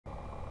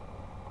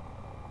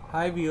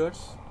Hi viewers,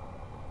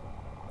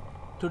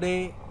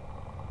 today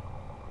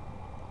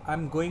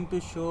I'm going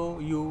to show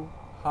you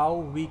how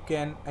we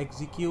can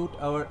execute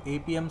our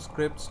Appium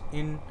scripts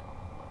in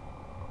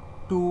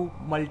two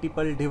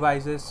multiple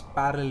devices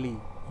parallelly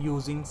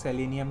using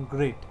Selenium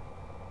Grid.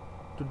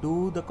 To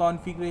do the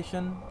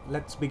configuration,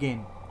 let's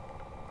begin.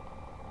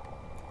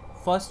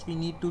 First we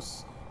need to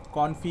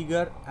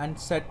configure and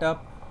set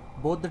up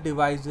both the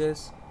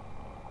devices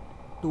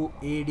to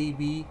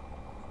ADB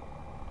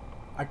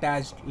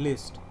attached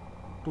list.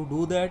 To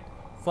do that,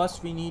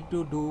 first we need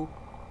to do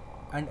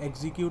and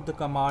execute the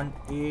command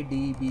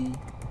adb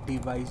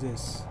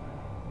devices.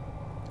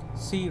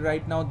 See,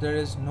 right now there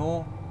is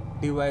no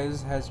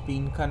device has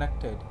been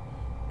connected.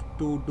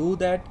 To do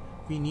that,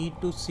 we need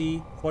to see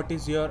what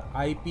is your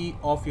IP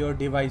of your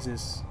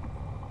devices.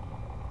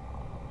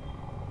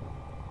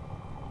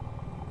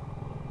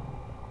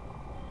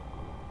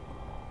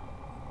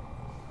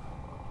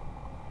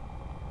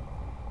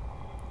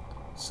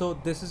 So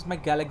this is my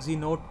Galaxy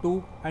Note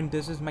 2 and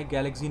this is my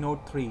Galaxy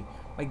Note 3.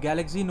 My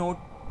Galaxy Note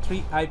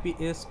 3 IP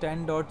is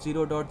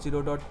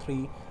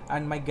 10.0.0.3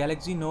 and my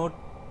Galaxy Note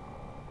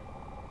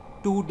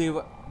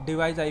 2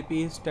 device IP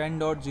is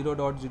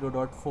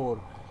 10.0.0.4.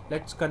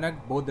 Let's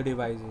connect both the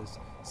devices.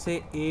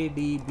 Say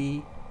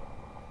ADB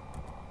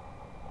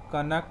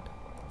connect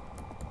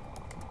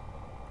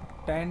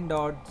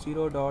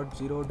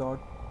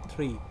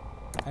 10.0.0.3.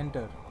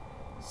 Enter.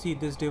 See,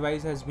 this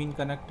device has been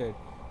connected.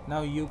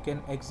 Now you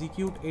can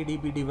execute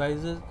ADB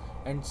devices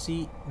and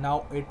see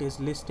now it is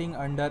listing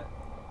under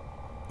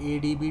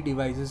ADB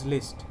devices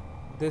list.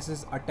 This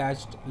is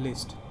attached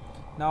list.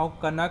 Now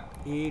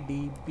connect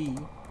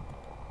ADB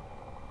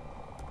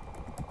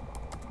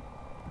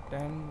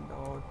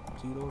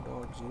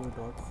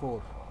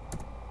 10.0.0.4.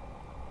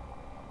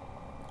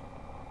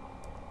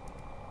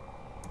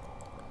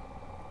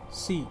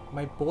 See,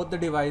 my both the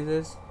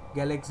devices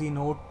Galaxy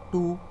Note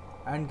 2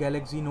 and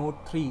Galaxy Note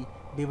 3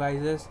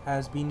 devices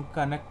has been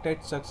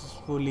connected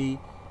successfully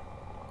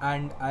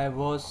and I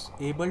was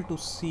able to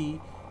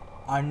see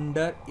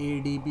under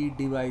ADB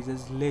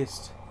devices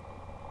list.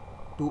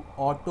 To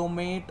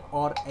automate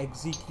or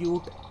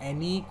execute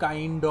any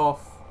kind of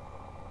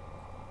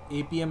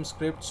Appium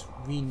scripts,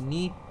 we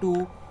need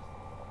to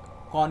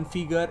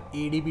configure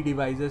ADB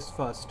devices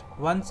first.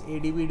 Once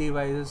ADB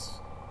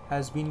devices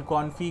has been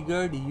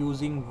configured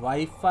using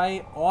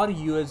Wi-Fi or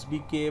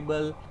USB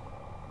cable,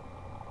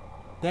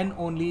 then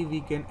only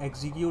we can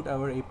execute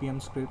our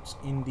Appium scripts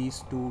in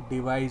these two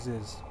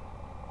devices.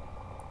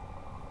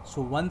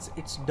 So once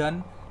it's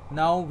done,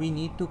 now we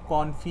need to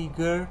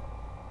configure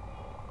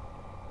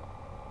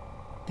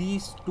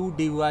these two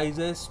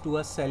devices to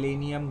a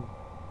Selenium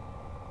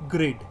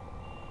grid.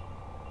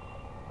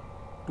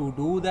 To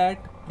do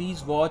that,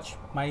 please watch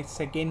my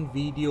second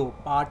video,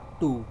 part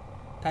 2.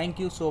 Thank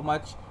you so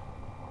much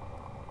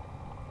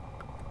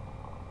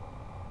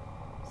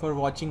for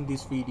watching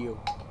this video.